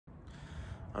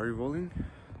Are we rolling?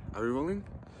 Are we rolling?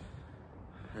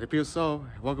 It appears so.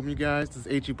 Welcome you guys. This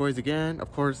is HE Boys again.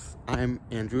 Of course, I'm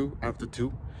Andrew after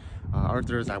 2.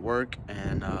 Arthur is at work,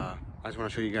 and I just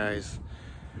want to show you guys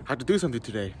how to do something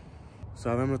today. So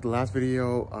I remember the last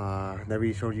video that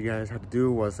we showed you guys how to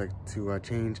do was like to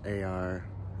change a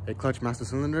clutch master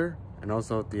cylinder and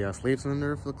also the slave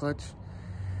cylinder for the clutch.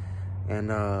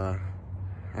 And I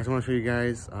just want to show you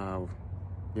guys,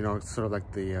 you know, sort of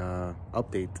like the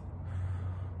update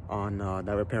on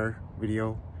that repair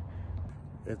video.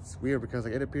 It's weird because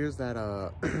like it appears that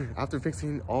after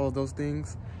fixing all of those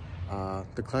things,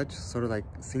 the clutch sort of like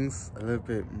sinks a little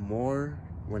bit more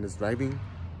when it's driving.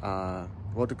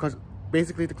 Well, the clutch,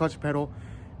 basically the clutch pedal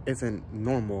isn't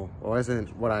normal or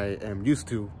isn't what I am used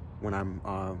to when I'm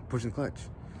pushing clutch.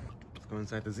 Let's go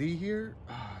inside the Z here.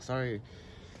 Sorry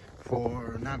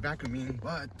for not vacuuming,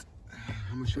 but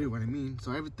I'm gonna show you what I mean.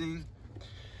 So everything,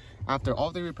 after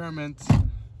all the repairments,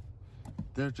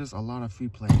 there's just a lot of free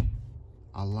play.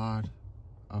 A lot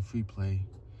of free play.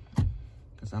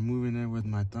 Because I'm moving it with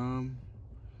my thumb.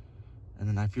 And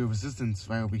then I feel resistance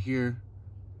right over here.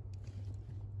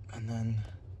 And then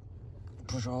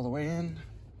push all the way in.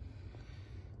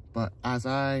 But as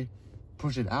I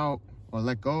push it out or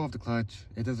let go of the clutch,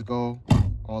 it doesn't go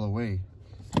all the way.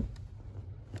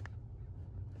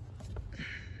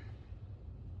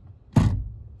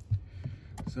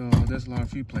 So there's a lot of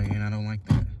free play and I don't like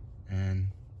that. And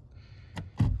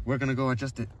we're gonna go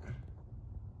adjust it.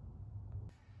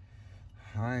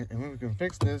 All right, and we can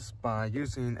fix this by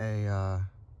using a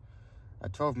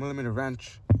 12mm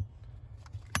wrench,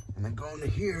 and then go into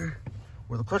here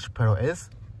where the clutch pedal is,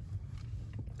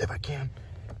 if I can.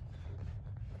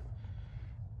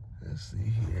 Let's see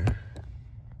here.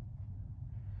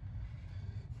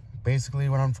 Basically,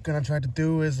 what I'm gonna try to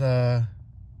do is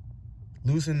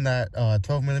loosen that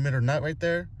 12mm nut right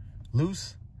there,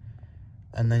 loose.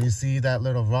 And then you see that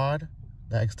little rod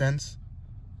that extends.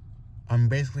 I'm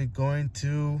basically going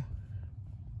to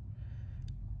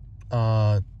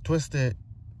twist it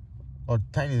or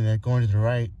tighten it going to the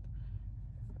right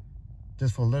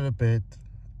just for a little bit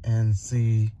and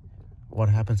see what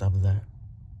happens after that.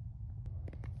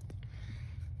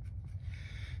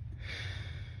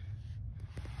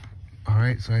 All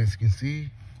right, so as you can see,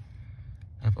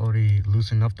 I've already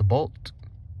loosened up the bolt.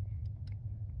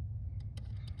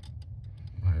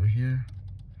 Here.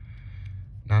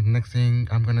 Now the next thing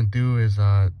I'm gonna do is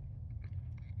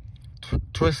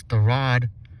twist the rod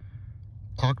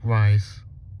clockwise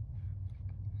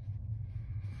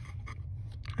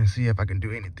and see if I can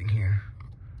do anything here.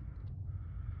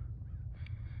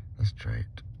 Let's try it.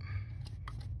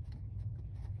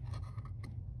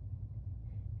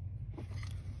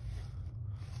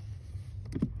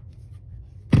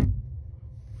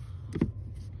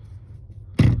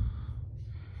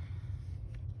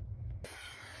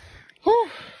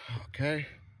 Okay,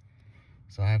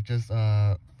 so I've just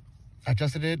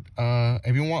adjusted it.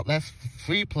 If you want less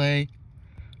free play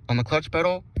on the clutch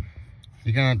pedal,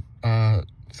 you're gonna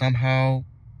somehow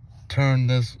turn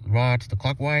this rod to the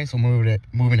clockwise, so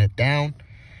moving it down.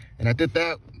 And I did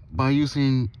that by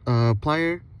using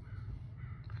plier.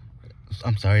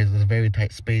 I'm sorry, there's a very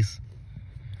tight space,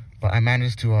 but I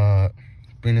managed to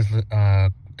bring this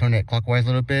turn it clockwise a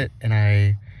little bit, and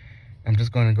I'm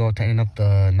just going to go tighten up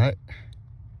the nut.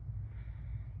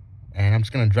 And I'm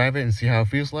just going to drive it and see how it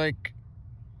feels like.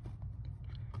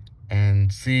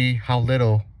 And see how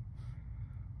little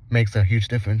makes a huge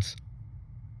difference.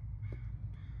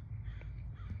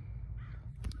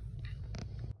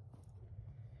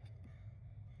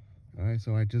 Alright,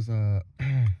 so I just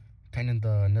tightened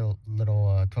the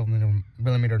little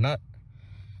 12mm nut.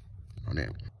 Oh,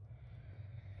 damn.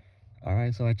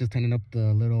 Alright, so I just tightened up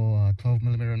the little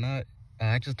 12mm nut.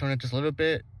 I just turned it just a little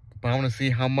bit, but I want to see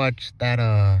how much that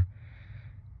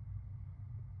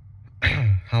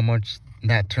how much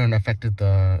that turn affected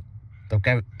the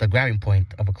grabbing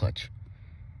point of a clutch.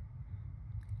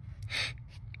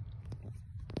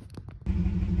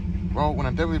 Well, when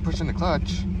I'm definitely pushing the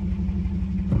clutch,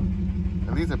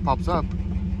 at least it pops up.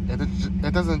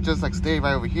 It doesn't just like stay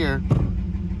right over here.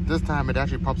 This time it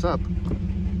actually pops up.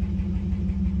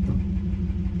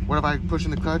 What if I push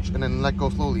in the clutch and then let go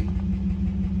slowly?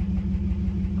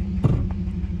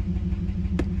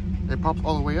 It pops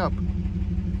all the way up.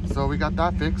 So we got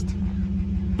that fixed.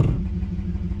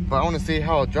 But I want to see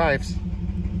how it drives.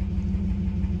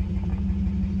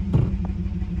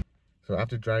 So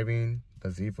after driving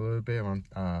the Z for a little bit on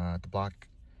the block,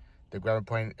 the grabbing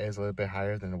point is a little bit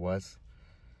higher than it was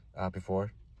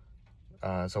before.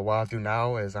 So what I'll do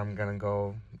now is I'm gonna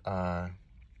go, I'll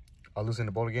loosen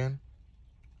the bolt again,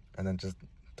 and then just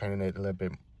turning it a little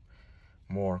bit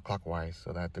more clockwise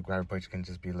so that the grab push can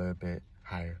just be a little bit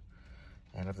higher.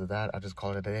 And after that, I'll just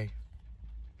call it a day.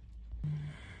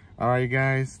 Alright, you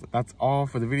guys, that's all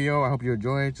for the video. I hope you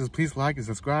enjoyed. Just please like and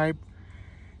subscribe.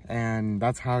 And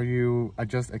that's how you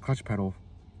adjust a clutch pedal.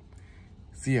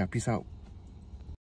 See ya. Peace out.